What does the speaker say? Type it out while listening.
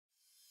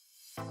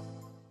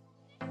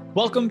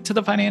Welcome to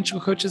the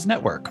Financial Coaches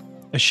Network,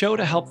 a show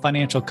to help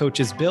financial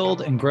coaches build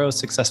and grow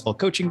successful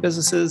coaching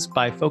businesses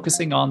by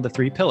focusing on the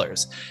three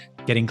pillars: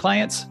 getting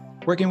clients,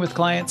 working with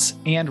clients,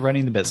 and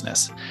running the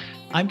business.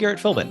 I'm Garrett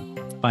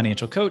Philbin,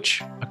 financial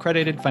coach,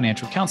 accredited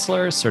financial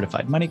counselor,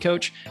 certified money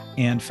coach,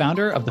 and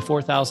founder of the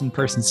 4,000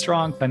 person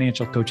strong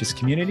Financial Coaches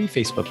Community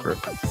Facebook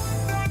group.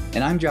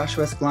 And I'm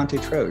Joshua Escalante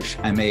Troche.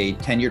 I'm a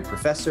tenured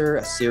professor,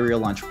 a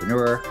serial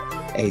entrepreneur,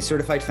 a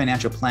certified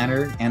financial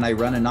planner, and I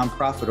run a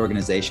nonprofit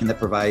organization that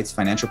provides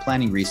financial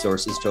planning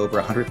resources to over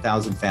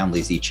 100,000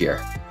 families each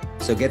year.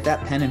 So get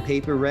that pen and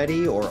paper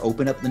ready or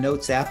open up the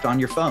Notes app on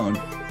your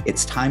phone.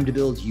 It's time to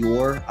build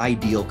your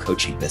ideal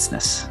coaching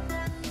business.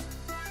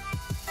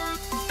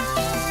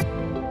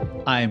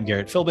 I'm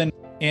Garrett Philbin,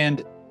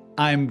 and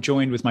I'm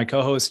joined with my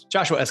co-host,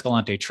 Joshua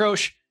Escalante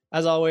Troche.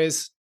 As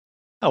always,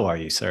 how are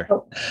you, sir?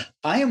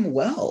 I am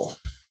well.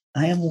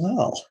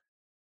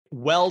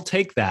 Well,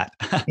 take that.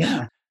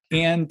 Yeah.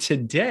 And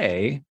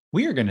today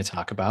we are going to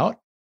talk about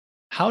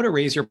how to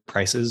raise your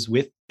prices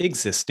with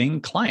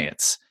existing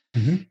clients.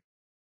 Mm-hmm.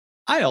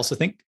 I also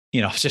think,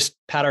 just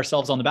pat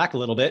ourselves on the back a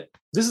little bit.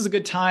 This is a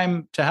good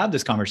time to have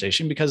this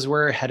conversation because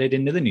we're headed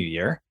into the new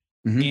year,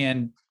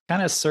 and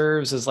kind of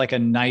serves as like a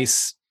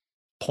nice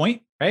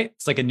point, right?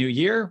 It's like a new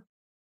year,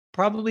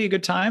 probably a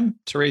good time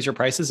to raise your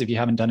prices if you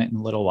haven't done it in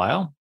a little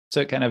while. So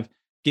it kind of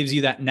gives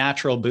you that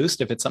natural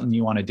boost if it's something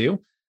you want to do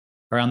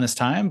around this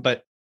time.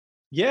 But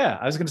yeah,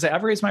 I was going to say,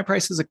 I've raised my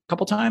prices a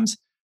couple times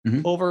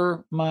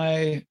over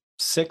my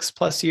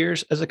 6+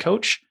 years as a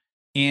coach.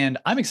 And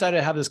I'm excited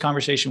to have this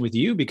conversation with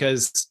you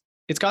because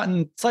it's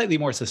gotten slightly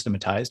more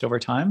systematized over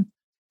time,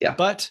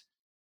 but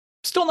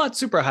still not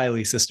super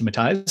highly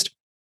systematized.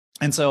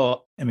 And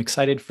so I'm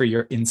excited for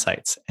your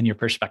insights and your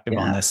perspective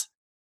on this.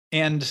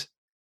 And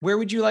where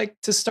would you like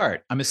to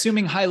start? I'm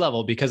assuming high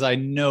level because I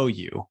know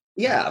you.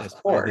 Yeah, of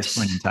course. At this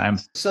point in time.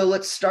 So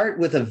let's start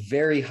with a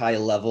very high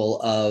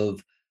level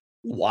of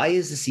why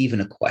is this even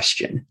a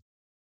question?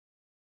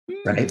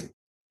 Right. Yeah.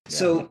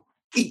 So,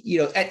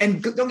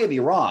 and don't get me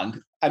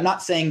wrong. I'm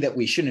not saying that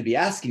we shouldn't be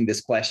asking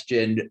this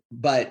question,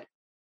 but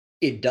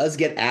it does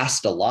get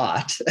asked a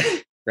lot,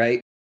 right?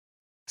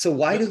 So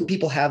why do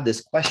people have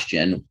this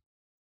question?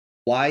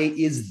 Why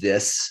is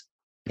this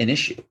an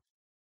issue?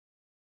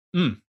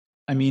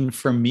 I mean,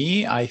 for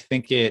me, I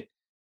think it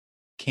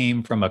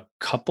came from a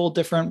couple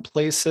different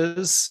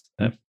places.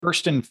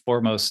 First and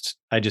foremost,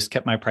 I just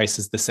kept my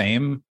prices the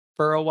same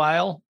for a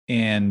while.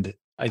 And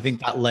I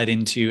think that led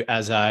into,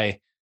 as I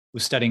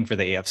was studying for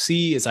the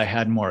AFC, as I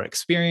had more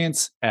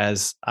experience,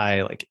 as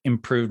I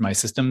improved my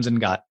systems and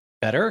got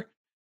better,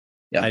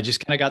 I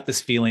just kind of got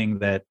this feeling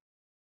that,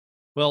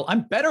 well,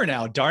 I'm better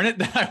now, darn it,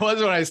 than I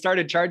was when I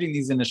started charging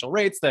these initial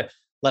rates, the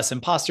less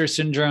imposter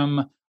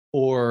syndrome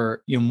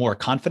or more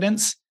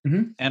confidence.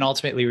 And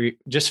ultimately, we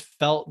just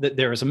felt that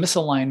there was a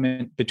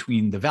misalignment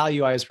between the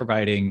value I was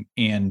providing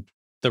and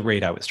the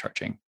rate I was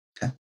charging.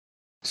 Okay.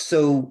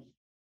 So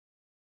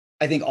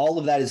I think all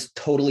of that is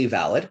totally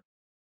valid.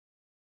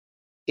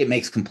 It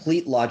makes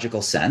complete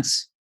logical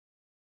sense.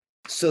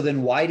 So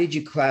then why did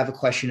you have a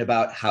question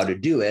about how to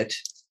do it?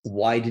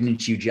 Why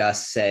didn't you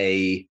just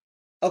say,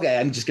 okay,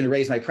 I'm just going to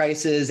raise my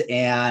prices,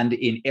 and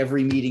in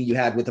every meeting you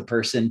had with a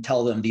person,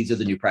 tell them these are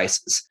the new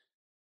prices?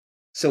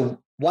 So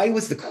why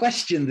was the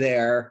question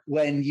there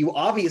when you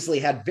obviously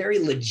had very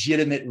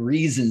legitimate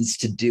reasons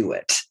to do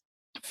it?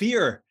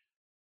 Fear,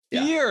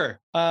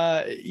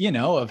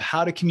 of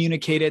how to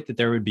communicate it, that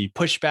there would be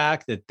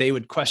pushback, that they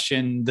would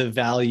question the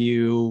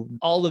value,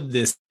 all of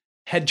this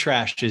head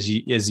trash, as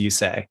you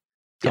say,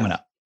 coming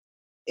up.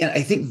 And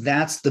I think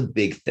that's the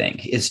big thing,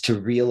 is to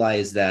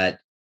realize that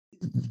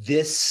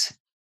the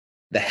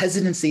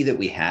hesitancy that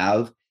we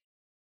have,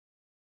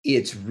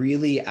 it's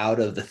really out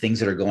of the things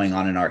that are going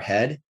on in our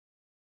head.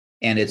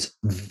 And it's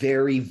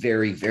very,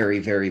 very, very,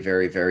 very,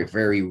 very, very,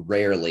 very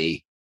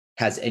rarely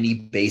has any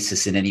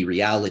basis in any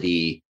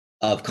reality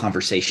of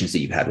conversations that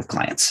you've had with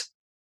clients,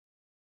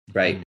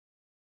 right?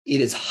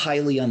 It is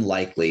highly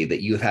unlikely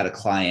that you've had a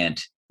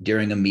client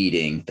during a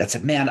meeting that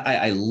said, man,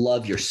 I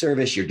love your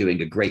service. You're doing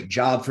a great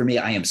job for me.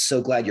 I am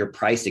so glad you're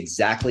priced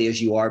exactly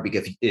as you are,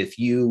 because if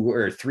you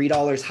were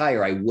 $3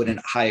 higher, I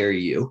wouldn't hire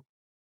you,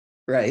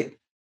 right?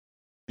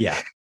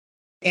 Yeah.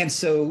 And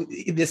so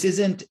this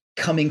isn't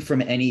coming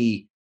from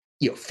any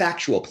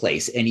factual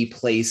place, any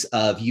place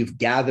of you've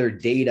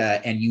gathered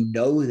data and you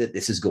know that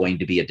this is going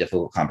to be a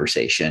difficult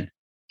conversation.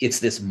 It's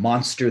this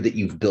monster that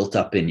you've built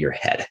up in your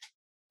head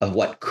of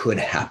what could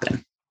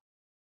happen.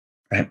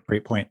 Right?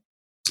 Great point.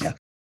 Yeah.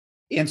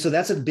 And so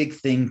that's a big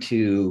thing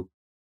to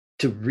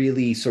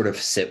really sort of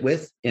sit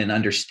with and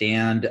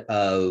understand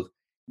of,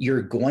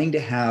 you're going to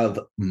have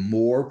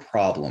more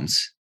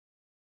problems,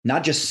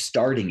 not just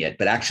starting it,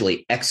 but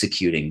actually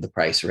executing the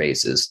price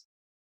raises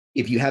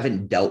if you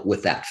haven't dealt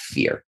with that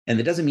fear. And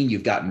that doesn't mean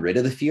you've gotten rid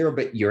of the fear,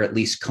 but you're at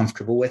least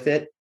comfortable with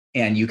it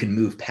and you can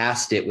move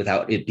past it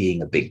without it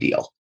being a big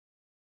deal.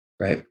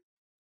 Right?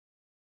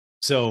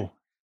 So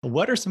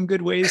what are some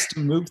good ways to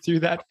move through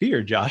that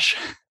fear, Josh?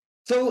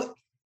 So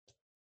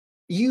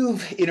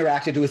you've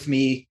interacted with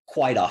me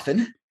quite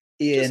often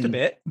Just a in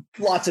bit.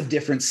 lots of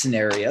different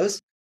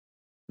scenarios.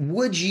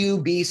 Would you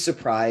be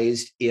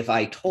surprised if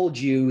I told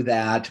you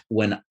that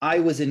when I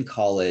was in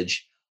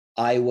college,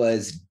 I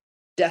was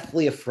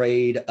deathly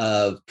afraid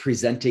of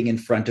presenting in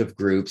front of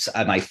groups?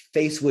 My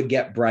face would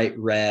get bright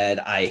red.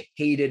 I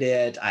hated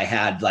it. I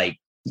had like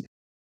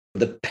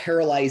the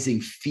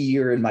paralyzing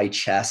fear in my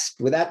chest.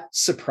 Would that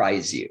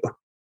surprise you?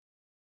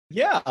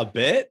 Yeah, a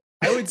bit,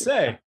 I would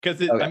say, because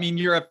Okay. I mean,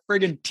 you're a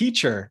friggin'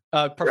 teacher,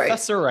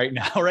 professor right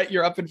now, right?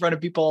 You're up in front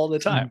of people all the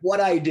time. What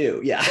I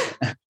do, yeah.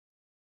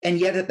 And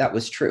yet that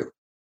was true.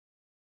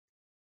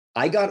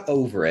 I got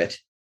over it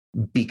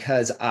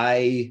because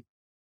I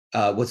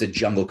was a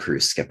Jungle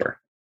Cruise skipper.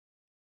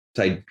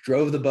 So I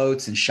drove the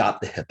boats and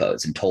shot the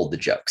hippos and told the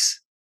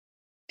jokes.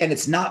 And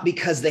it's not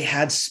because they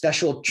had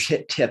special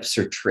tips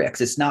or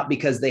tricks. It's not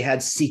because they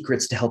had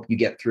secrets to help you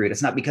get through it.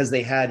 It's not because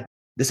they had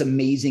this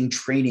amazing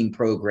training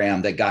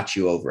program that got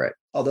you over it.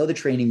 Although the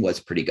training was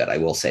pretty good, I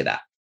will say that.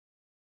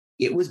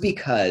 It was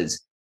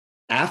because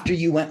after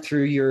you went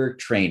through your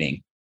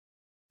training,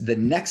 the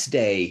next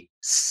day,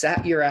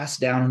 sat your ass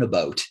down in a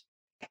boat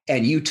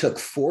and you took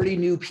 40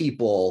 new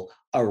people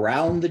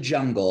around the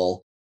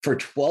jungle for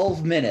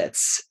 12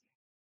 minutes,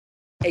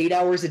 8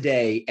 hours a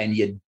day, and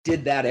you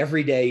did that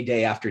every day,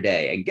 day after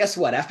day. And guess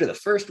what? After the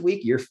first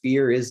week, your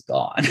fear is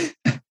gone.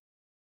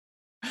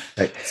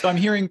 Right. So I'm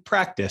hearing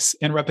practice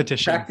and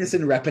repetition. Practice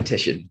and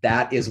repetition.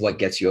 That is what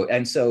gets you.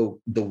 And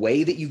so the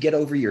way that you get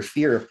over your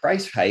fear of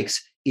price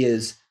hikes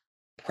is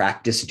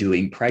practice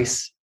doing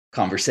price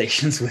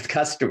conversations with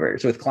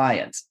customers, with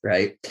clients,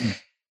 right?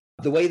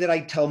 The way that I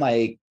tell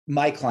my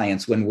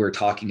clients when we're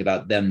talking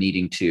about them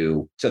needing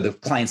to, so the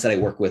clients that I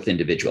work with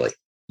individually,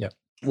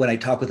 when I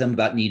talk with them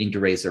about needing to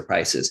raise their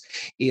prices,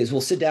 is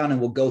we'll sit down and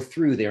we'll go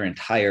through their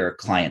entire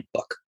client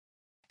book.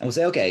 And we'll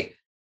say, okay,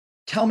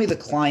 tell me the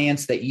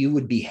clients that you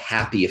would be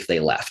happy if they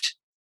left.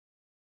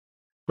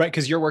 Right,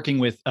 because you're working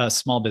with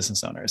small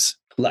business owners.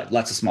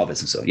 Lots of small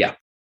business owners, yeah.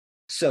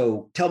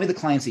 So tell me the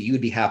clients that you would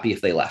be happy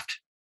if they left.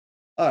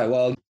 All right,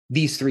 well,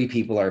 these 3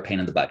 people are a pain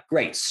in the butt.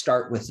 Great,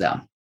 start with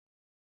them.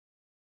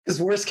 Because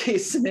worst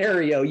case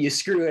scenario, you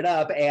screw it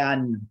up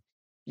and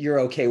you're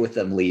okay with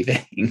them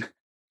leaving.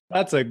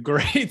 That's a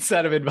great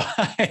set of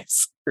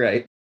advice.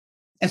 Right.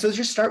 And so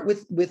just start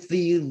with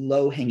the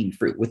low hanging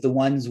fruit, with the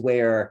ones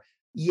where,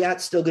 yeah,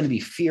 it's still going to be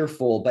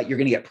fearful, but you're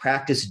going to get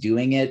practice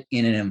doing it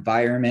in an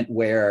environment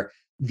where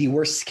the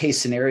worst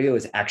case scenario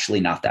is actually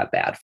not that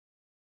bad.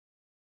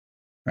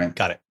 Right.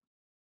 Got it.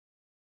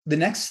 The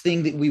next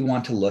thing that we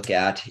want to look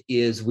at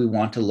is we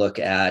want to look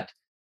at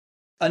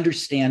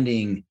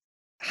understanding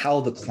how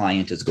the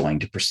client is going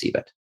to perceive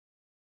it.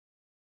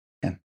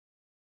 Okay.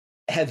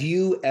 Have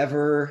you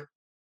ever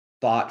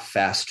bought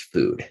fast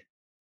food?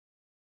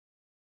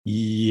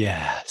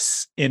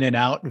 Yes.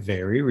 In-N-Out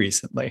very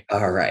recently.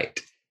 All right.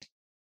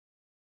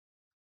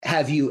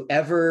 Have you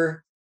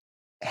ever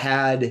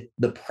had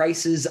the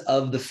prices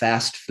of the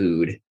fast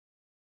food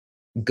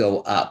go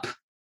up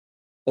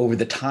over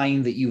the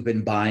time that you've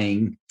been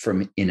buying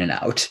from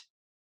In-N-Out?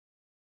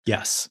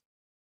 Yes.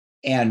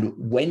 And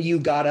when you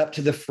got up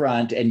to the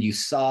front and you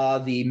saw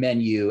the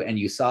menu and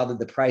you saw that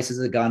the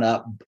prices had gone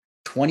up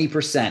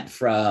 20%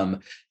 from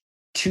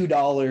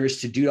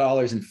 $2 to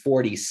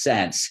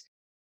 $2.40,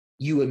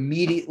 you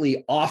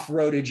immediately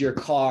off-roaded your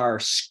car,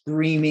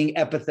 screaming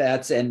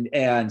epithets and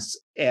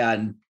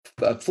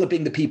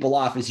flipping the people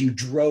off as you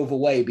drove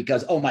away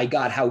because, oh my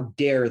God, how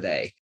dare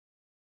they?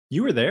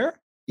 You were there?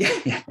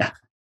 Yeah.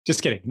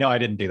 Just kidding. No, I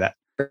didn't do that.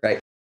 Right.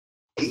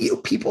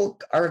 People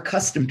are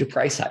accustomed to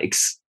price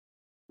hikes,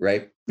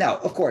 right? Now,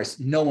 of course,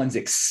 no one's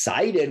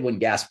excited when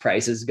gas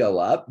prices go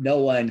up. No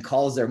one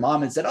calls their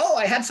mom and said, oh,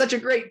 I had such a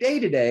great day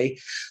today.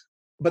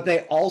 But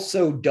they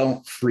also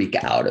don't freak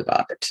out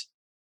about it.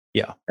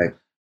 Yeah. Right.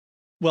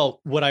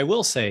 Well, what I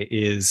will say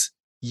is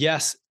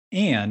yes.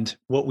 And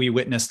what we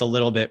witnessed a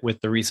little bit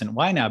with the recent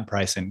YNAB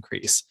price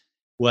increase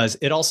was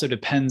it also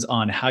depends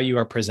on how you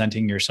are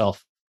presenting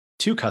yourself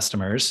to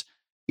customers,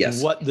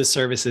 yes, what the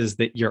services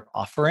that you're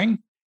offering,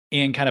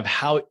 and kind of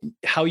how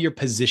you're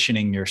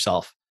positioning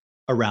yourself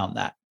around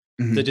that.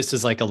 Mm-hmm. So just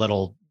as like a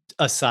little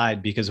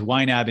aside, because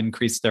YNAB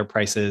increased their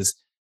prices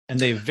and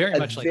they very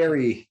much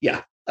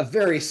a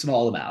very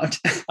small amount.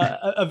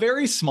 a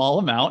very small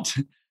amount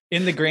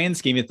in the grand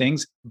scheme of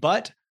things.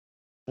 But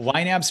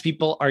YNAB's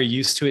people are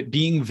used to it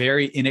being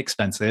very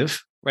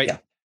inexpensive, right? Yeah.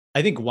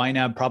 I think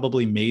YNAB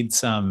probably made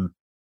some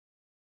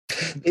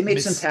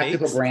mistakes. Some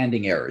tactical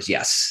branding errors.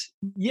 Yes.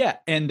 Yeah.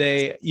 And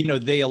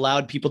they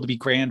allowed people to be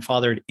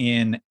grandfathered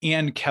in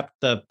and kept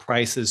the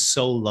prices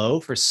so low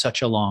for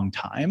such a long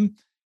time.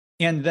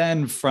 And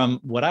then from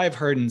what I've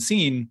heard and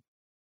seen,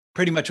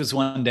 pretty much was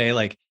one day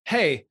like,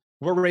 hey,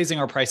 we're raising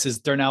our prices.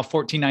 They're now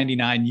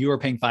 $14.99. You are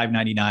paying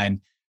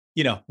 $5.99.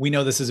 We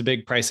know this is a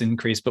big price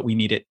increase, but we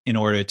need it in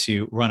order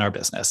to run our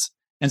business.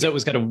 And so it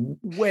was kind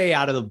of way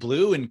out of the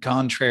blue and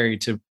contrary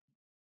to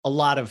a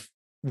lot of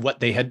what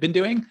they had been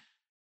doing.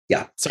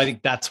 Yeah. So I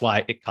think that's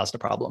why it caused a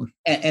problem.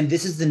 And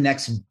this is the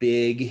next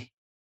big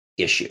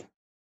issue,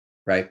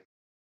 right?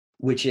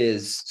 which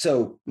is,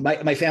 so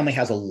my family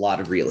has a lot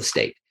of real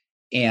estate,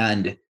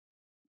 and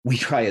we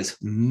try as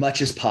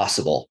much as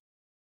possible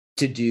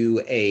to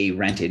do a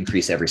rent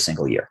increase every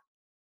single year,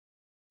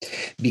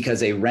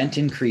 because a rent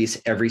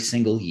increase every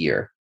single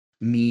year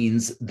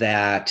means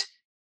that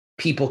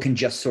people can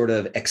just sort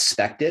of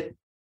expect it,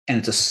 and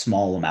it's a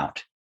small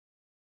amount,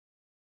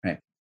 right?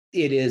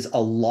 It is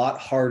a lot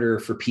harder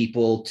for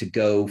people to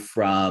go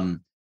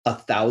from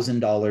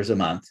 $1,000 a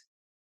month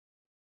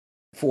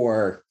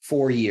for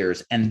 4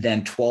 years and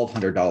then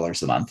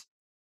 $1,200 a month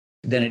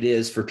than it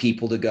is for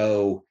people to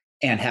go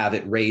and have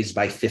it raised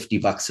by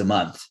 $50 a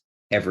month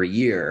every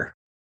year.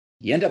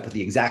 You end up with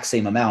the exact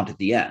same amount at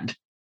the end,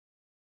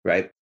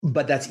 right?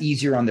 But that's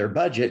easier on their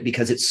budget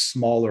because it's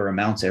smaller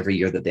amounts every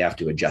year that they have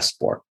to adjust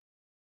for.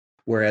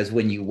 Whereas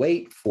when you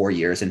wait 4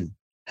 years, and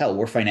hell,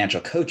 we're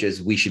financial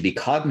coaches, we should be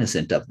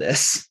cognizant of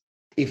this.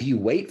 If you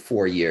wait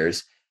 4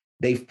 years,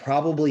 they've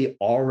probably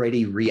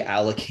already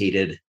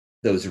reallocated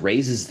those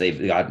raises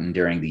they've gotten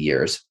during the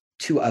years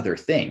to other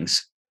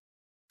things.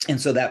 And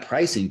so that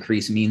price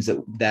increase means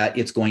that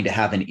it's going to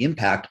have an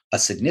impact, a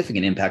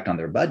significant impact on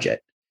their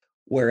budget.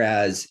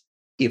 Whereas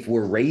if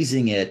we're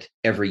raising it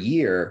every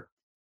year,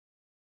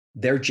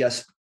 they're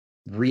just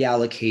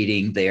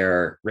reallocating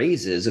their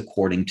raises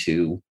according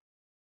to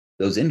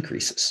those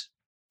increases,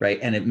 right?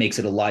 And it makes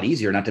it a lot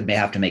easier not to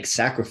have to make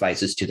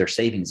sacrifices to their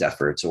savings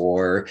efforts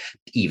or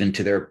even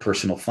to their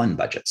personal fund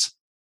budgets.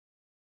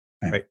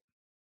 Right.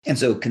 And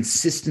so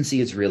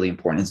consistency is really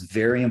important. It's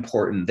very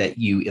important that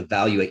you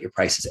evaluate your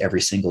prices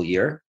every single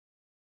year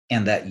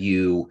and that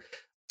you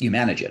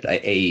manage it.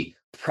 A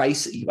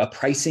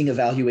pricing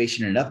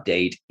evaluation and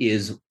update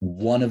is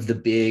one of the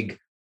big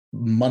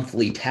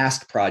monthly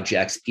task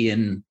projects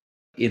in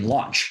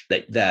launch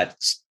that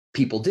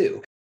people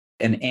do.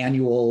 An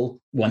annual,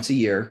 once a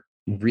year,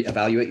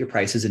 evaluate your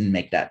prices and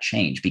make that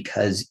change,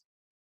 because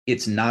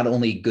it's not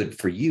only good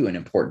for you and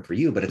important for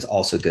you, but it's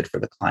also good for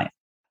the client.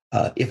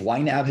 If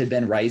YNAB had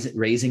been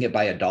raising it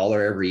by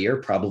 $1 every year,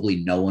 probably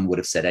no one would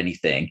have said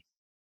anything.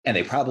 And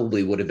they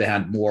probably would have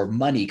had more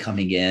money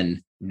coming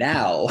in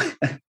now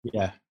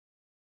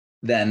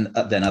than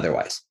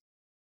otherwise.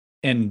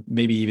 And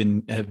maybe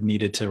even have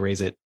needed to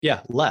raise it,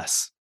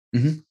 less.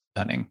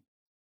 Stunning.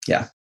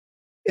 Yeah.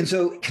 And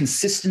so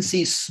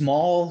consistency,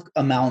 small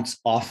amounts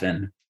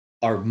often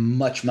are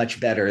much, much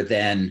better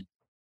than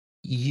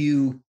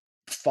you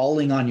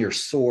falling on your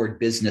sword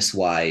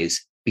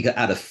business-wise because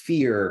out of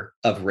fear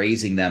of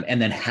raising them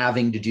and then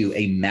having to do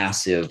a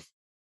massive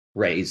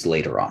raise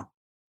later on.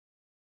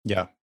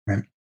 Yeah. Right.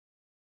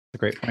 That's a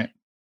great point.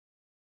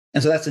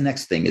 And so that's the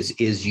next thing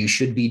is you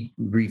should be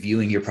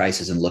reviewing your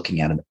prices and looking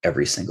at them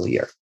every single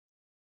year.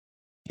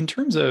 In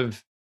terms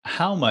of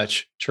how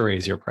much to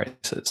raise your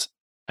prices,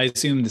 I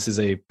assume this is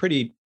a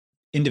pretty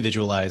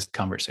individualized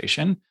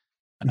conversation,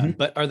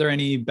 but are there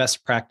any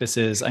best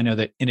practices? I know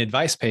that in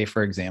AdvicePay,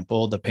 for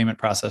example, the payment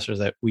processors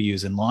that we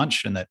use in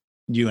Launch and that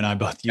you and I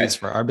both use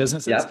for our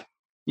businesses,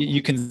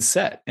 you can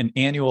set an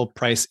annual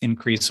price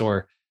increase,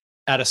 or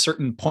at a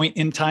certain point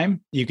in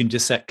time, you can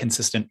just set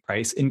consistent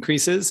price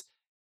increases,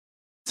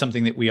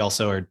 something that we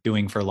also are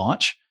doing for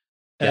Launch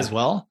as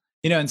well.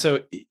 And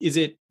so is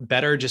it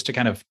better just to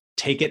kind of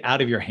take it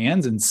out of your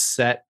hands and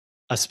set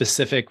a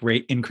specific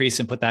rate increase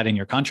and put that in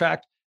your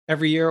contract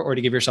every year, or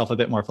to give yourself a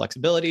bit more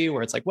flexibility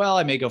where it's like, well,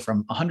 I may go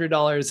from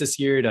 $100 this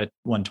year to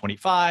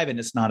 $125 and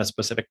it's not a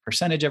specific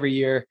percentage every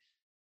year?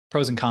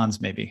 Pros and cons,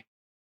 maybe.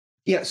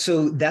 Yeah.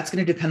 So that's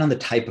going to depend on the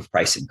type of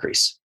price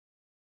increase,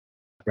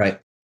 right?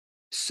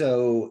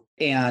 So,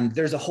 and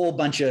there's a whole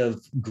bunch of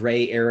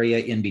gray area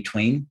in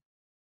between,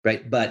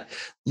 right? But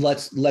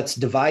let's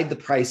divide the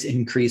price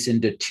increase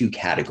into two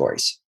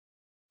categories.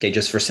 Okay,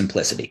 just for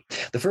simplicity.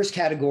 The first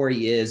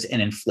category is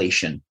an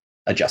inflation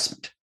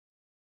adjustment.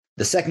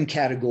 The second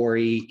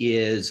category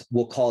is,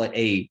 we'll call it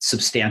a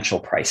substantial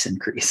price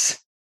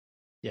increase,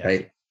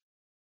 right?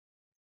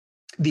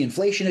 The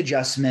inflation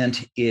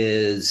adjustment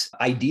is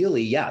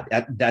ideally,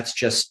 that's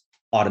just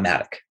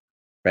automatic,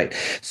 right?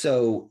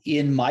 So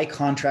in my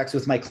contracts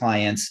with my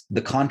clients,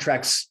 the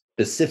contract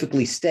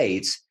specifically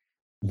states,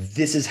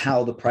 this is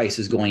how the price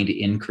is going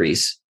to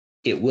increase.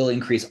 It will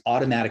increase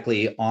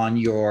automatically on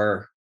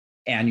your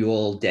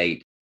annual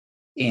date,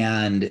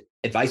 and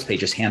AdvicePay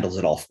just handles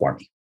it all for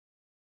me,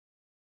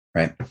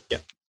 right?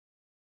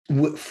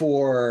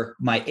 For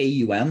my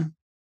AUM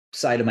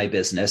side of my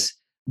business,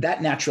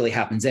 that naturally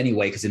happens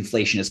anyway because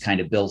inflation is kind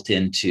of built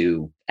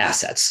into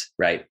assets,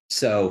 right?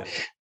 So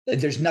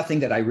there's nothing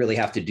that I really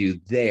have to do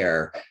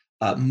there.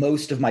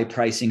 Most of my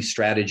pricing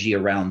strategy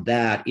around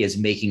that is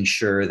making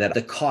sure that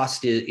the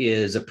cost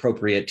is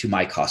appropriate to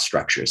my cost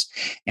structures.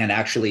 And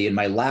actually, in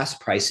my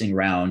last pricing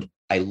round,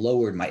 I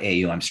lowered my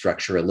AUM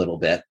structure a little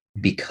bit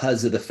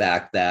because of the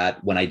fact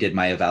that when I did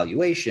my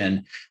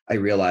evaluation, I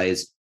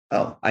realized,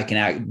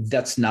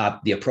 that's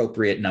not the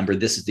appropriate number.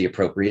 This is the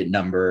appropriate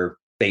number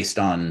based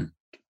on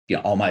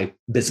all my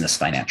business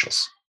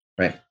financials,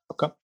 right?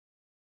 Okay.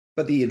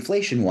 But the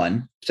inflation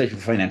one, especially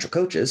for financial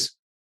coaches,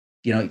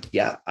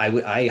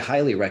 I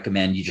highly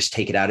recommend you just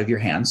take it out of your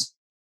hands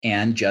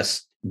and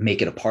just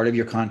make it a part of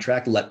your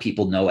contract. Let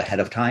people know ahead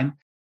of time.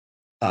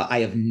 I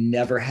have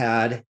never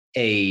had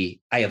a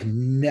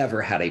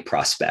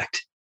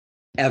prospect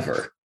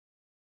ever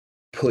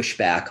push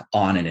back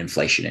on an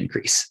inflation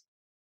increase.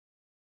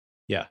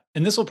 Yeah.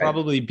 And this will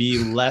probably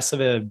be less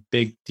of a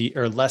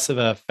or less of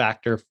a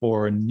factor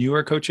for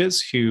newer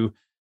coaches who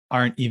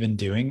aren't even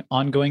doing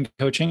ongoing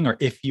coaching, or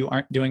if you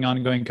aren't doing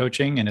ongoing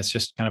coaching and it's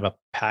just kind of a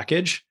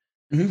package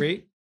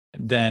rate,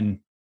 then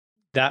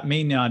that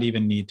may not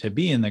even need to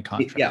be in the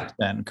contract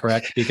then,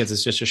 correct? Because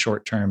it's just a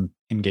short-term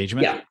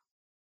engagement.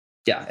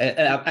 Yeah,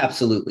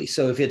 absolutely.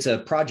 So if it's a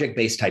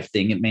project-based type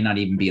thing, it may not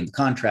even be in the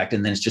contract.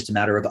 And then it's just a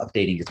matter of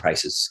updating your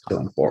prices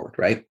going forward,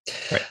 right?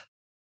 Right.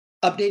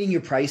 Updating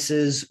your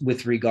prices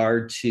with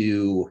regard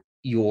to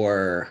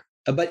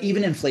but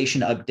even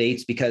inflation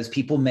updates, because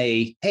people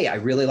may, hey, I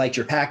really liked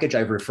your package.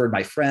 I've referred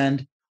my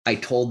friend. I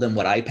told them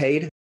what I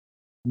paid,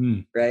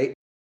 right?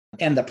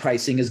 And the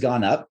pricing has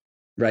gone up,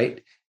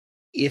 right?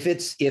 If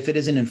it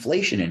is an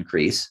inflation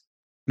increase,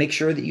 make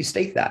sure that you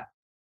state that.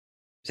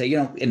 Say,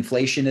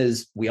 inflation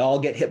is, we all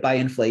get hit by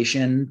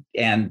inflation,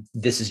 and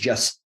this is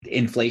just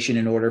inflation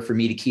in order for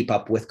me to keep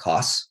up with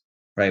costs,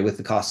 right? With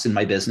the costs in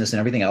my business and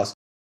everything else.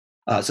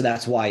 So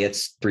that's why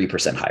it's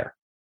 3% higher.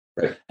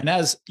 Right. And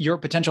as your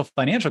potential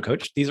financial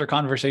coach, these are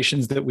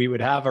conversations that we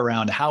would have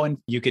around how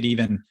you could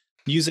even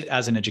use it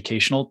as an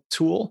educational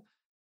tool,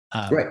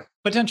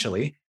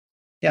 potentially.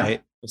 Yeah.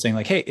 Right? Saying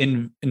like, hey,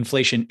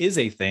 inflation is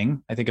a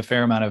thing. I think a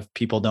fair amount of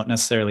people don't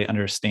necessarily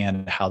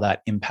understand how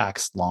that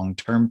impacts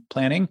long-term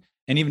planning.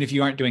 And even if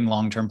you aren't doing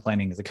long-term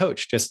planning as a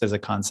coach, just as a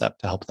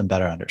concept to help them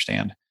better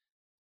understand.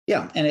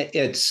 Yeah. And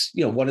it's,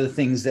 one of the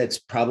things that's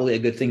probably a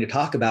good thing to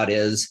talk about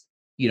is,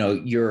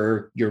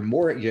 your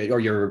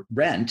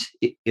rent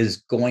is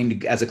going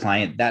to, as a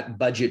client, that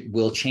budget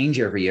will change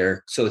every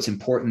year. So it's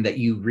important that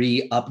you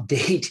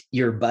re-update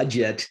your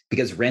budget,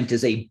 because rent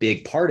is a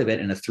big part of it.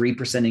 And a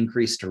 3%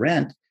 increase to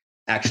rent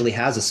actually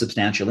has a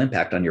substantial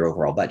impact on your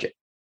overall budget.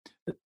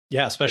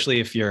 Yeah, especially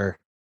if your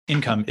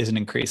income isn't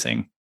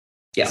increasing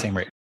at the same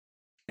rate.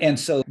 And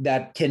so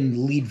that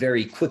can lead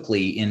very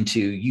quickly into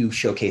you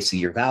showcasing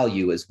your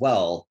value as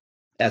well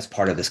as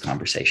part of this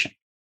conversation.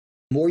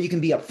 The more you can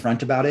be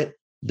upfront about it,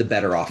 the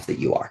better off that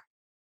you are,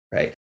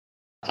 right?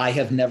 I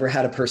have never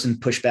had a person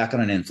push back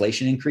on an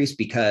inflation increase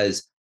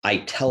because I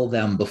tell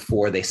them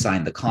before they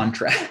sign the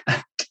contract.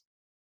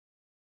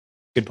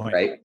 Good point.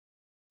 Right.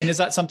 And is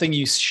that something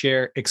you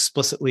share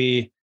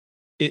explicitly?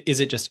 Is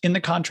it just in the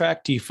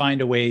contract? Do you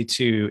find a way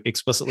to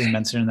explicitly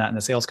mention that in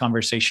the sales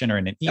conversation or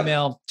in an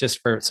email,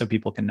 just so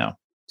people can know?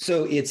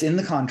 So it's in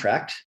the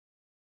contract.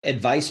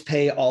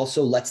 AdvicePay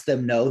also lets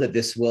them know that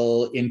this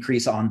will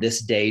increase on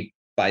this date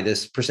by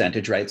this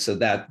percentage, right? So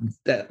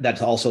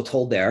that's also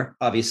told there.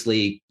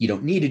 Obviously, you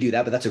don't need to do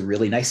that, but that's a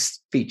really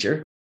nice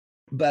feature.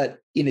 But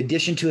in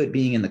addition to it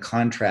being in the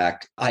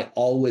contract, I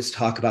always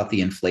talk about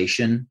the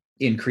inflation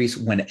increase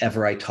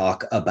whenever I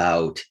talk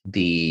about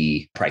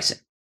the pricing.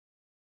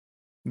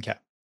 Okay.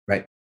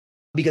 Right.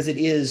 Because it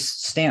is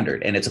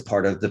standard and it's a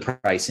part of the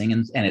pricing,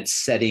 and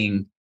it's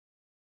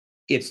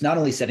not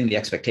only setting the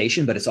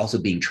expectation, but it's also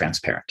being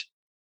transparent.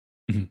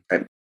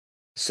 Right.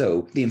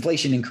 So the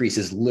inflation increase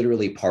is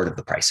literally part of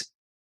the pricing.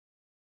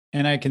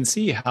 And I can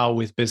see how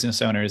with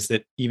business owners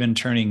that even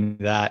turning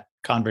that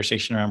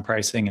conversation around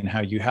pricing and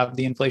how you have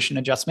the inflation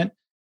adjustment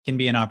can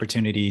be an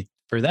opportunity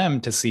for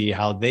them to see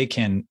how they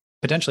can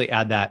potentially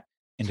add that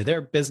into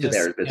their business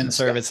and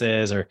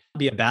services, or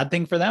be a bad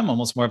thing for them,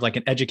 almost more of like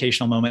an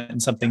educational moment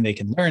and something they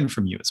can learn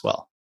from you as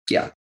well.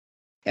 Yeah.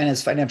 And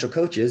as financial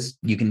coaches,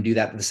 you can do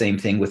that the same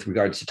thing with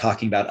regards to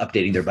talking about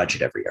updating their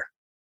budget every year.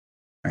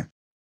 Right.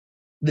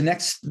 The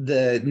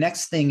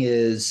next thing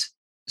is,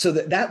 so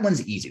that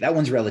one's easy. That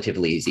one's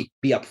relatively easy.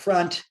 Be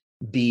upfront,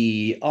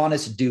 be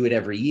honest, do it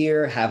every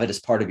year, have it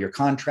as part of your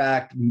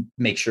contract.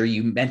 Make sure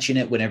you mention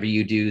it whenever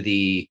you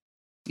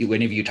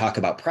talk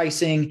about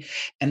pricing,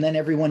 and then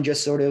everyone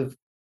just sort of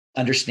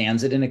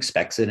understands it and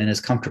expects it and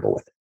is comfortable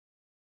with it.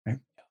 Right?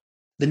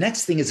 The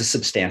next thing is a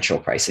substantial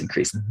price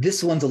increase.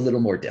 This one's a little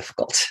more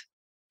difficult,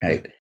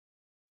 right?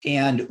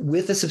 And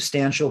with a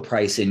substantial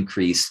price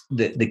increase,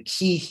 the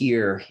key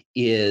here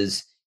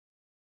is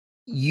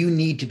you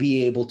need to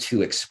be able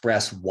to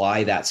express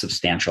why that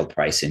substantial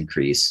price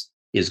increase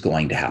is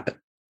going to happen,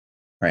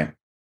 right?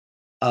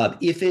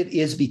 If it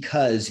is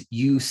because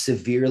you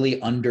severely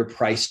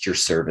underpriced your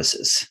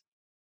services,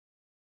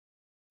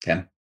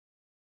 okay,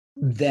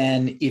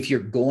 then if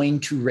you're going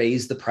to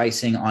raise the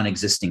pricing on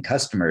existing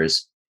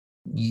customers,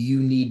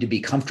 you need to be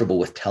comfortable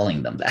with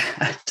telling them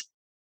that.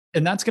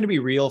 And that's going to be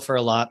real for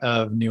a lot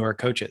of newer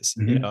coaches.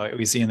 Mm-hmm.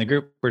 We see in the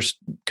group where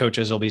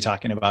coaches will be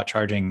talking about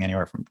charging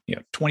anywhere from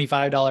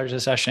 $25 a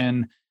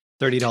session,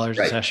 $30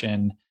 a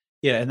session.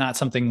 Yeah. And that's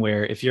something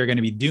where if you're going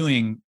to be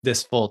doing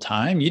this full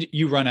time,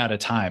 you run out of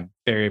time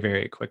very,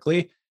 very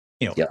quickly.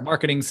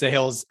 Marketing,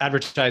 sales,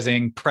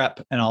 advertising,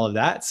 prep, and all of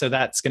that. So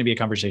that's going to be a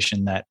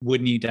conversation that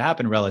would need to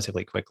happen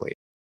relatively quickly.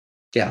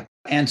 Yeah.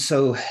 And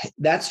so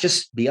that's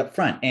just be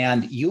upfront,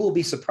 and you will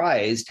be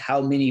surprised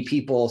how many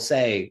people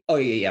say, oh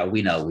yeah,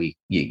 we know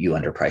you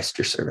underpriced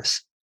your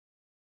service.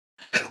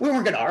 We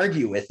weren't going to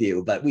argue with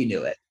you, but we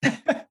knew it.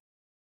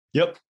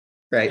 Yep.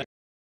 Right.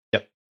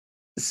 Yep.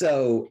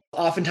 So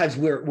oftentimes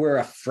we're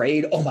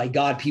afraid, oh my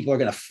God, people are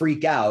going to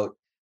freak out,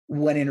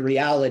 when in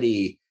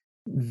reality,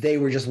 they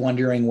were just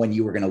wondering when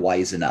you were going to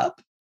wisen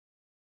up.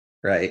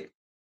 Right.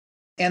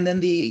 And then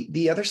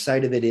the other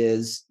side of it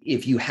is,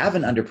 if you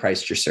haven't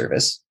underpriced your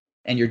service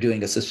and you're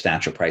doing a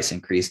substantial price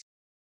increase,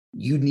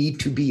 you need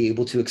to be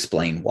able to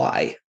explain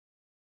why.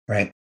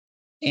 Right.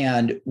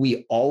 And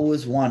we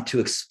always want to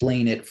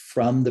explain it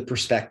from the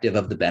perspective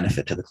of the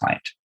benefit to the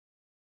client.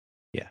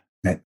 Yeah.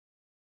 Right.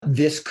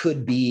 This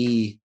could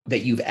be that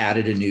you've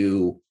added a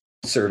new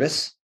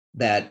service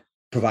that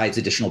provides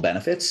additional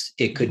benefits.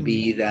 It could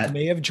be that you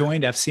may have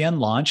joined FCN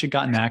Launch and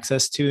gotten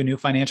access to a new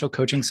financial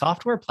coaching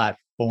software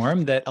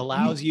platform that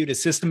allows you to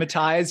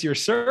systematize your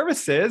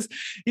services,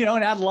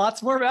 and add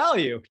lots more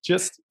value.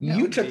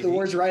 You took the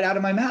words right out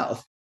of my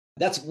mouth.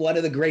 That's one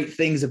of the great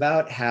things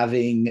about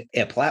having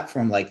a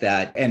platform like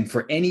that. And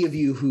for any of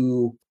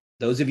you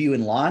those of you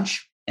in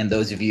launch and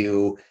those of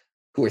you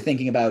who are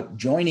thinking about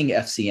joining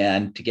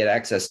FCN to get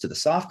access to the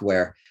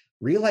software,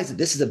 realize that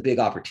this is a big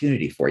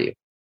opportunity for you,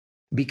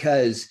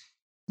 because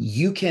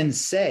you can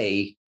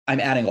say, I'm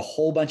adding a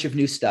whole bunch of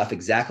new stuff,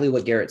 exactly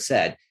what Garrett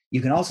said.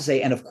 You can also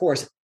say, and of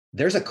course,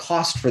 there's a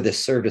cost for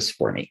this service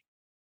for me,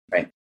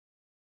 right?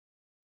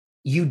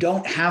 You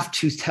don't have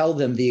to tell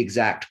them the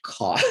exact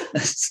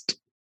cost,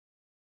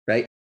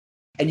 right?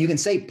 And you can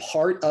say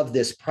part of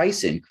this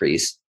price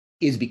increase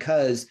is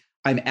because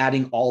I'm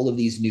adding all of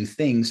these new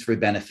things for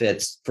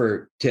benefits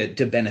to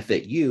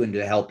benefit you and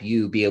to help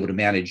you be able to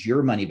manage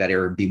your money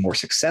better and be more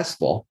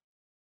successful.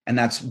 And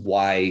that's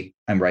why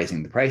I'm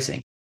raising the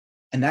pricing.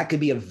 And that could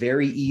be a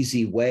very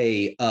easy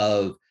way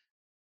of,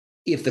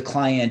 if the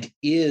client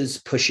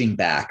is pushing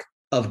back,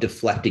 of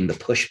deflecting the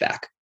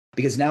pushback,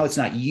 because now it's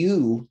not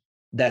you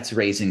that's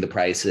raising the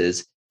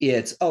prices.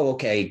 It's, oh,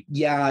 okay,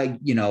 yeah,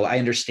 I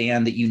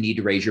understand that you need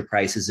to raise your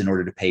prices in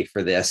order to pay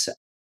for this.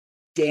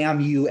 Damn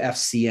you,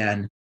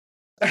 FCN.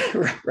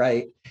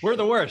 Right? We're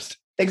the worst.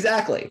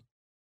 Exactly.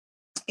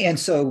 And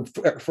so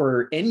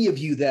for any of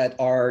you that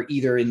are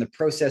either in the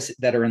process,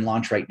 that are in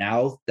launch right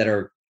now, that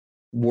are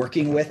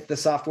working with the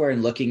software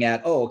and looking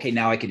at, oh, okay,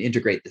 now I can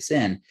integrate this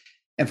in.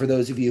 And for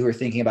those of you who are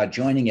thinking about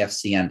joining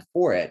FCN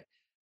for it,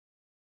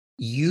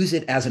 use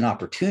it as an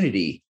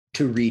opportunity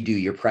to redo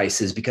your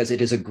prices, because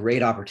it is a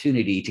great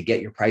opportunity to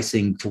get your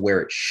pricing to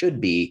where it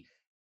should be.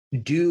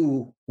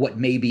 Do what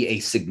may be a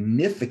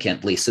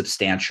significantly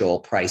substantial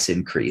price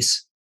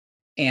increase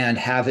and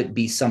have it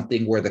be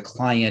something where the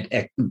client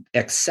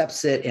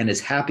accepts it and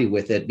is happy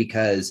with it,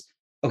 because,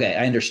 okay,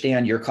 I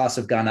understand your costs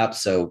have gone up,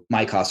 so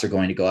my costs are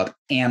going to go up,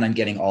 and I'm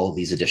getting all of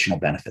these additional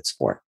benefits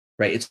for it,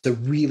 right? It's a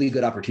really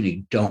good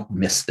opportunity. Don't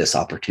miss this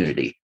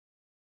opportunity.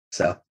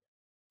 And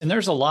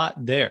there's a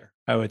lot there,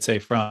 I would say,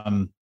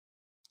 from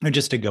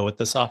just to go with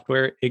the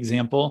software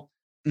example.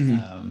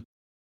 Mm-hmm.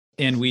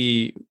 And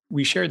we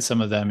shared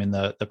some of them in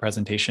the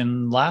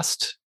presentation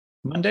last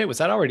Monday. Was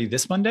that already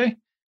this Monday?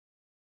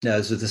 No,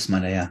 this was this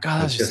Monday. Yeah.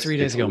 God, that's just 3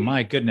 days ago.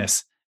 My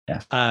goodness.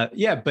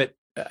 Yeah. But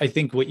I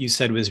think what you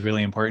said was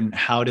really important.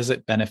 How does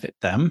it benefit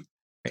them?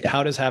 Right? Yeah.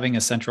 How does having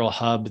a central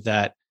hub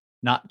that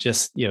not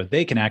just,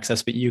 they can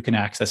access, but you can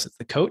access as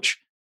the coach?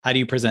 How do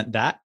you present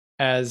that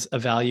as a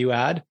value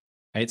add?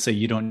 Right. So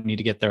you don't need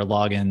to get their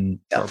login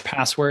or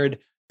password.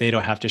 They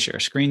don't have to share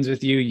screens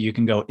with you. You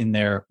can go in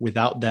there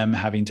without them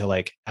having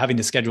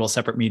to schedule a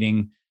separate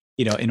meeting,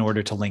 in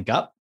order to link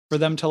up for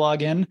them to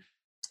log in.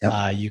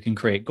 Yep. You can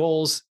create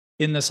goals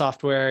in the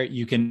software.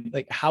 You can,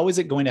 how is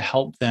it going to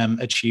help them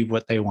achieve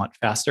what they want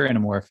faster in a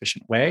more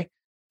efficient way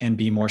and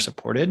be more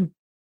supported?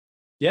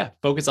 Yeah.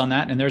 Focus on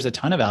that. And there's a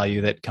ton of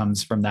value that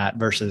comes from that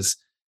versus,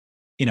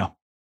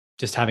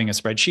 just having a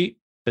spreadsheet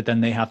that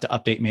then they have to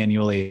update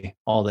manually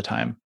all the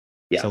time.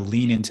 Yeah. So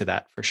lean into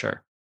that for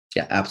sure.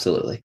 Yeah,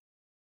 absolutely.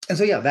 And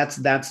so,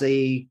 that's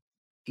a,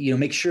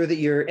 make sure that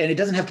and it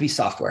doesn't have to be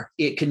software.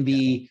 It can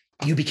be,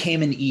 you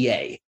became an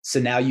EA.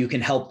 So now you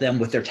can help them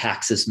with their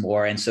taxes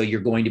more. And so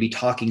you're going to be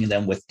talking to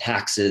them with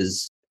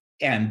taxes,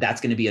 and that's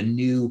going to be a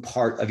new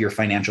part of your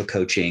financial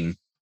coaching.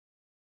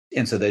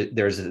 And so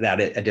there's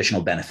that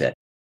additional benefit.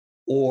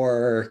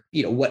 Or,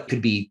 what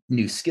could be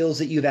new skills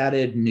that you've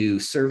added, new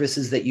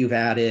services that you've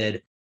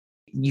added.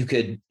 You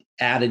could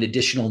add an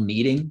additional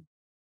meeting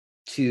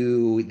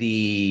to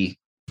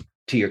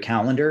your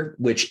calendar,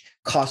 which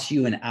costs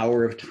you an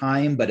hour of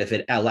time. But if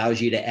it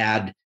allows you to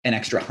add an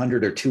extra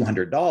 $100 or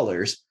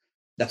 $200,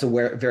 that's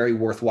a very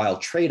worthwhile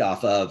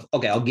trade-off of,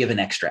 okay, I'll give an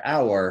extra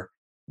hour,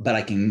 but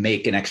I can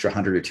make an extra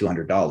 $100 or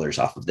 $200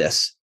 off of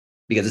this,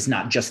 because it's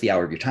not just the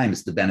hour of your time,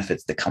 it's the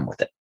benefits that come with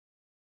it.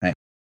 Right.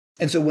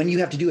 And so when you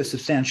have to do a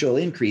substantial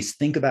increase,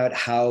 think about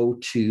how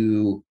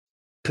to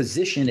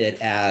position it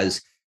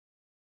as,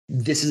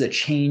 this is a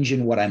change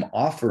in what I'm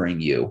offering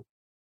you,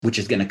 which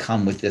is going to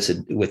come with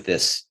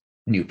this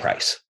new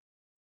price,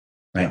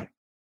 right?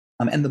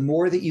 And the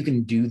more that you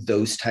can do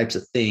those types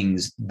of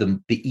things, the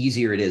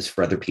easier it is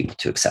for other people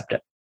to accept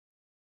it.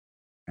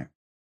 Right?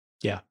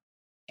 Yeah.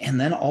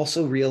 And then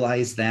also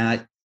realize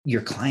that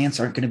your clients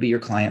aren't going to be your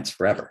clients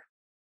forever.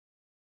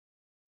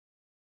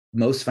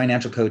 Most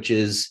financial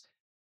coaches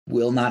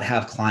will not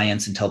have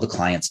clients until the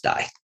clients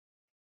die.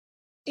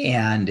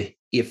 And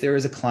if there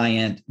is a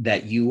client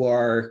that you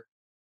are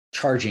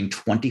charging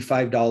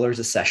 $25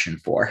 a session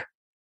for,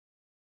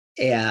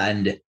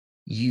 and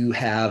you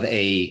have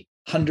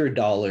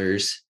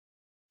 $100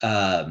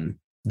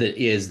 that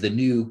is the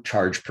new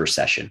charge per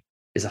session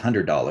is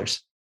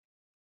 $100.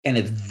 And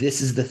if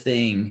this is the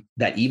thing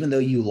that, even though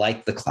you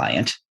like the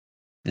client,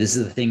 this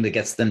is the thing that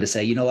gets them to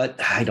say, you know what,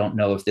 I don't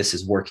know if this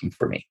is working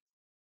for me.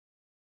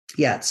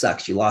 Yeah, it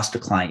sucks. You lost a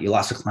client. You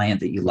lost a client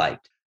that you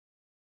liked,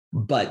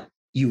 but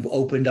you've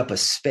opened up a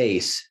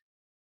space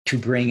to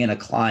bring in a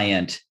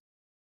client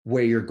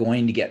where you're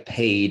going to get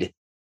paid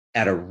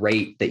at a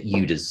rate that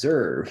you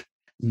deserve,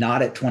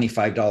 not at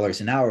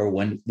 $25 an hour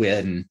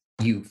when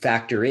you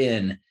factor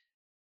in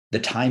the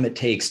time it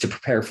takes to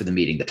prepare for the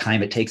meeting, the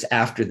time it takes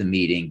after the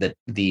meeting,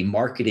 the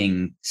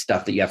marketing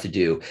stuff that you have to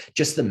do,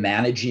 just the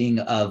managing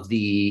of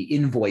the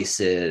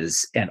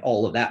invoices and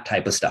all of that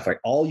type of stuff, right?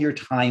 All your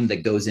time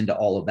that goes into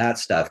all of that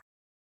stuff,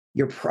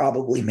 you're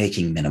probably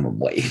making minimum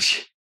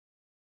wage.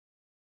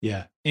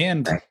 Yeah.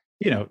 And,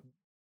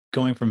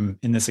 going from,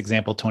 in this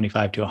example,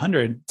 25 to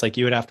 100, it's like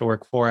you would have to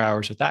work 4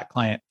 hours with that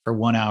client for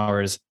 1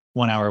 hour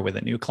with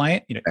a new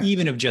client,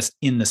 even if just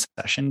in the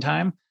session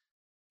time.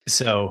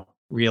 So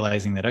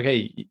realizing that,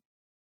 okay,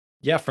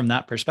 yeah, from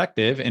that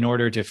perspective, in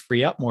order to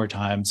free up more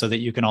time so that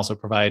you can also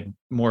provide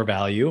more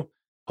value,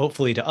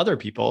 hopefully to other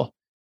people,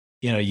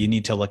 you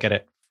need to look at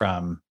it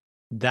from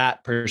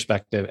that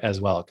perspective as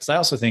well. Because I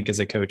also think as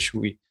a coach,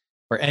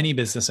 or any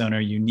business owner,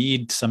 you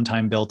need some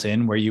time built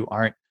in where you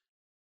aren't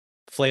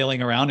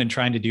flailing around and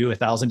trying to do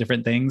 1,000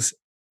 different things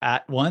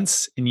at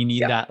once. And you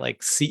need that like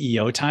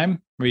CEO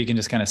time where you can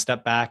just kind of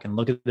step back and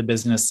look at the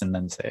business and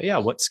then say, yeah,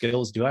 what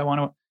skills do I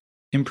want to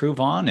improve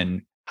on?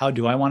 And how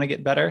do I want to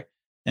get better?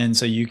 And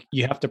so you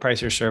have to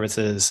price your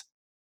services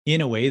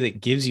in a way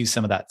that gives you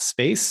some of that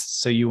space,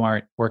 so you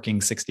aren't working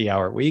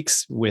 60-hour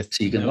weeks with.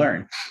 So you can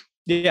learn.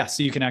 Yeah.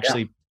 So you can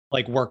actually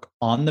like work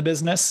on the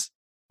business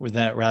with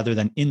that rather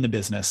than in the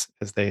business,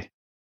 as they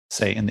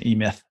say in the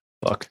E-Myth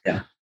book.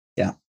 Yeah.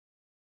 Yeah.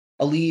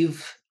 I'll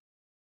leave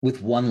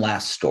with one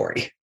last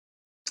story.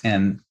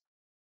 And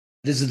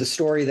this is the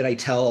story that I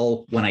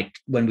tell when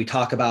we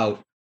talk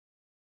about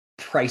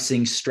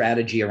pricing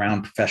strategy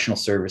around professional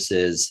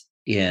services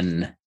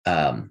in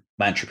my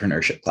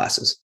entrepreneurship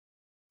classes.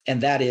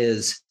 And that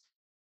is,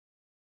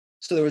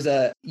 so there was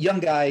a young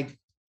guy,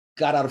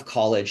 got out of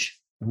college,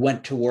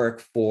 went to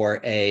work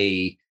for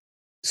a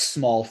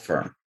small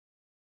firm.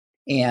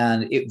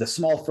 And the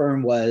small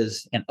firm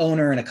was an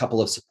owner and a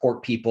couple of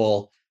support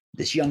people.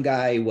 This young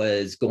guy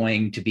was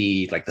going to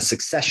be like the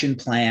succession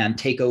plan,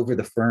 take over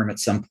the firm at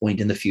some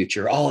point in the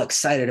future, all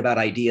excited about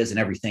ideas and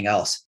everything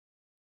else.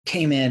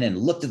 Came in and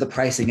looked at the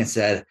pricing and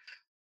said,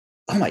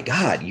 "Oh my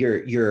God,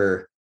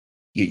 you're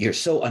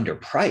so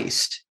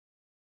underpriced,"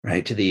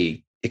 right? To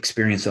the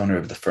experienced owner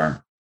of the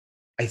firm.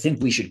 "I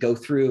think we should go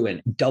through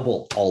and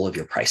double all of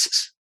your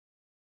prices,"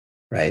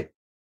 right?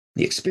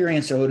 The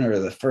experienced owner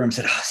of the firm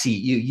said, "Oh, see,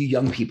 you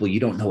young people, you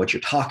don't know what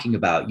you're talking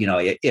about.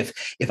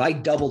 If I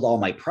doubled all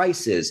my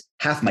prices,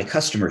 half my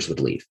customers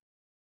would leave.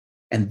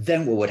 And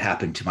then what would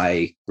happen to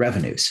my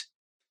revenues?"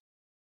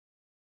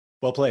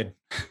 Well played.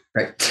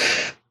 Right.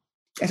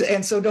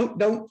 And so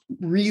don't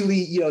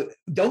really,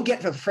 don't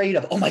get afraid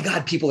of, oh my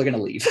God, people are going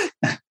to leave.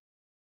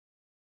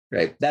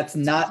 Right. That's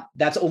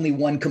only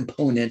one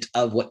component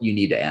of what you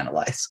need to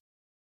analyze.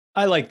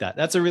 I like that.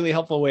 That's a really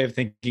helpful way of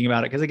thinking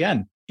about it. Because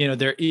again,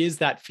 there is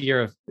that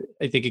fear of,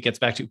 I think it gets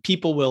back to,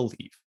 people will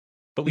leave,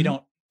 but we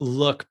don't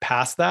look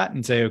past that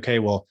and say, okay,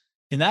 well,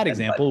 in that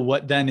example,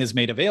 what then is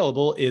made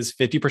available is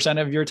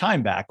 50% of your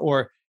time back,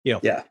 or,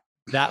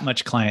 that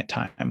much client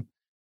time.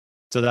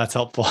 So that's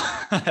helpful.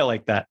 I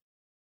like that.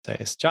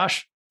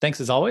 Josh,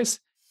 thanks as always,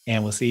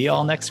 and we'll see you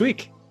all next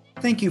week.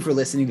 Thank you for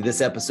listening to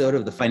this episode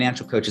of the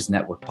Financial Coaches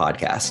Network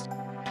podcast.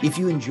 If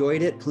you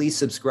enjoyed it, please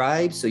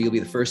subscribe so you'll be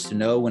the first to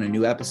know when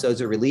new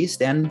episodes are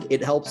released, and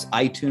it helps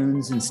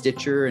iTunes and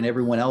Stitcher and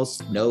everyone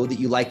else know that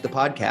you like the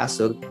podcast,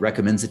 so it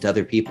recommends it to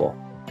other people.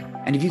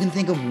 And if you can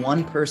think of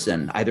one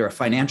person, either a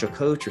financial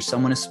coach or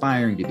someone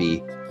aspiring to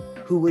be,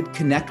 who would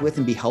connect with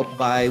and be helped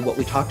by what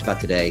we talked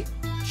about today,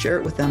 share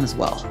it with them as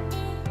well.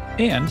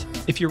 And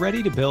if you're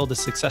ready to build a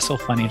successful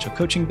financial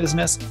coaching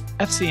business,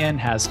 FCN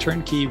has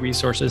turnkey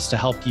resources to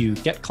help you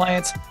get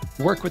clients,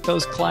 work with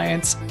those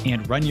clients,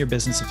 and run your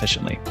business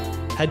efficiently.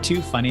 Head to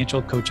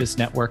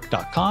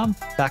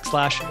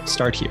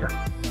financialcoachesnetwork.com/start here.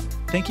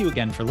 Thank you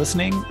again for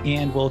listening,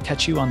 and we'll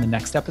catch you on the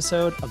next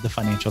episode of the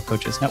Financial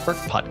Coaches Network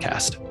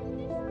podcast.